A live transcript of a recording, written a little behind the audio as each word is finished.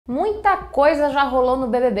Muita coisa já rolou no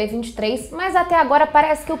BBB 23, mas até agora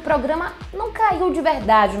parece que o programa não caiu de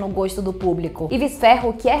verdade no gosto do público. Ives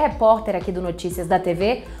Ferro, que é repórter aqui do Notícias da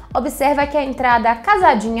TV, observa que a entrada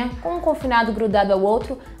casadinha, com um confinado grudado ao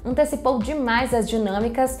outro, antecipou demais as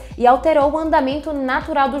dinâmicas e alterou o andamento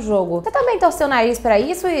natural do jogo. Você também torceu o nariz para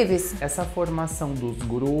isso, Ives? Essa formação dos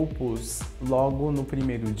grupos, logo no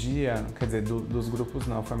primeiro dia, quer dizer, dos grupos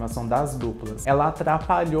não, a formação das duplas, ela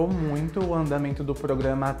atrapalhou muito o andamento do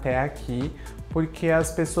programa até aqui, porque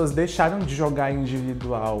as pessoas deixaram de jogar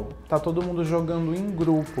individual. Tá todo mundo jogando em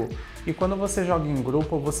grupo. E quando você joga em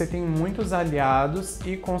grupo, você tem muitos aliados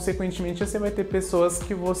e, consequentemente, você vai ter pessoas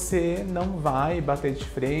que você não vai bater de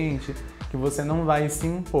frente, que você não vai se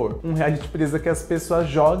impor. Um reality precisa que as pessoas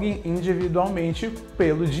joguem individualmente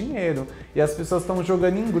pelo dinheiro. E as pessoas estão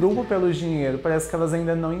jogando em grupo pelo dinheiro. Parece que elas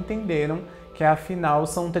ainda não entenderam que, afinal,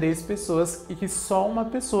 são 3 pessoas e que só uma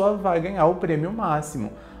pessoa vai ganhar o prêmio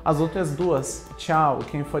máximo. As outras duas, tchau.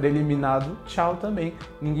 Quem for eliminado, tchau também.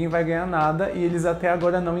 Ninguém vai ganhar nada e eles até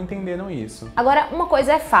agora não entenderam isso. Agora, uma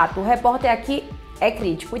coisa é fato, o repórter aqui é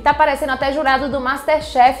crítico e tá parecendo até jurado do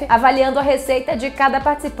MasterChef avaliando a receita de cada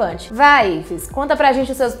participante. Vai, Ives, conta pra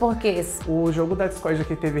gente os seus porquês. O jogo da Discord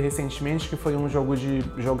que teve recentemente, que foi um jogo de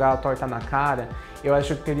jogar a torta na cara, eu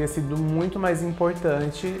acho que teria sido muito mais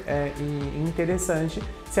importante e interessante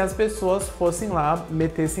se as pessoas fossem lá,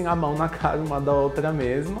 metessem a mão na cara uma da outra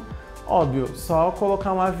mesmo. Óbvio, só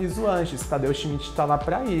colocar um aviso antes. Tadeu Schmidt tá lá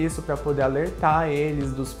pra isso, pra poder alertar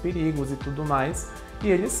eles dos perigos e tudo mais. E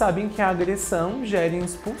eles sabem que a agressão gera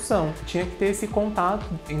expulsão. Tinha que ter esse contato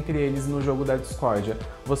entre eles no jogo da discórdia.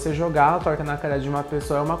 Você jogar a torta na cara de uma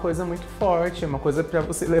pessoa é uma coisa muito forte, é uma coisa pra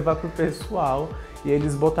você levar pro pessoal. E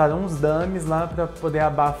eles botaram uns dummies lá pra poder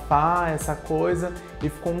abafar essa coisa e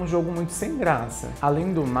ficou um jogo muito sem graça.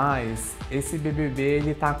 Além do mais, esse BBB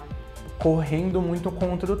ele tá correndo muito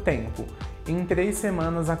contra o tempo. Em 3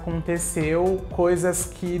 semanas aconteceu coisas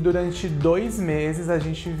que durante 2 meses a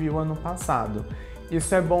gente viu ano passado.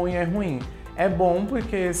 Isso é bom e é ruim. É bom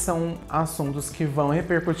porque são assuntos que vão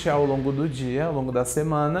repercutir ao longo do dia, ao longo da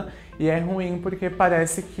semana, e é ruim porque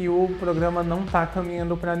parece que o programa não tá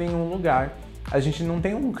caminhando para nenhum lugar. A gente não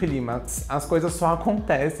tem um clímax, as coisas só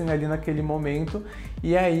acontecem ali naquele momento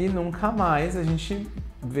e aí nunca mais a gente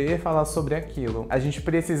vê falar sobre aquilo. A gente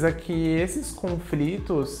precisa que esses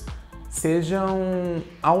conflitos sejam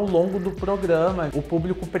ao longo do programa. O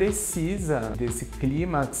público precisa desse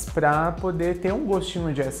clímax para poder ter um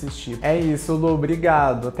gostinho de assistir. É isso, Lu,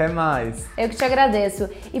 obrigado, até mais. Eu que te agradeço.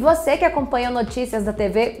 E você que acompanha Notícias da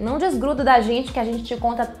TV, não desgruda da gente que a gente te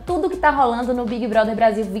conta tudo que tá rolando no Big Brother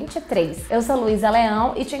Brasil 23. Eu sou Luísa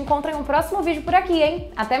Leão e te encontro em um próximo vídeo por aqui,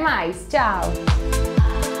 hein? Até mais, tchau!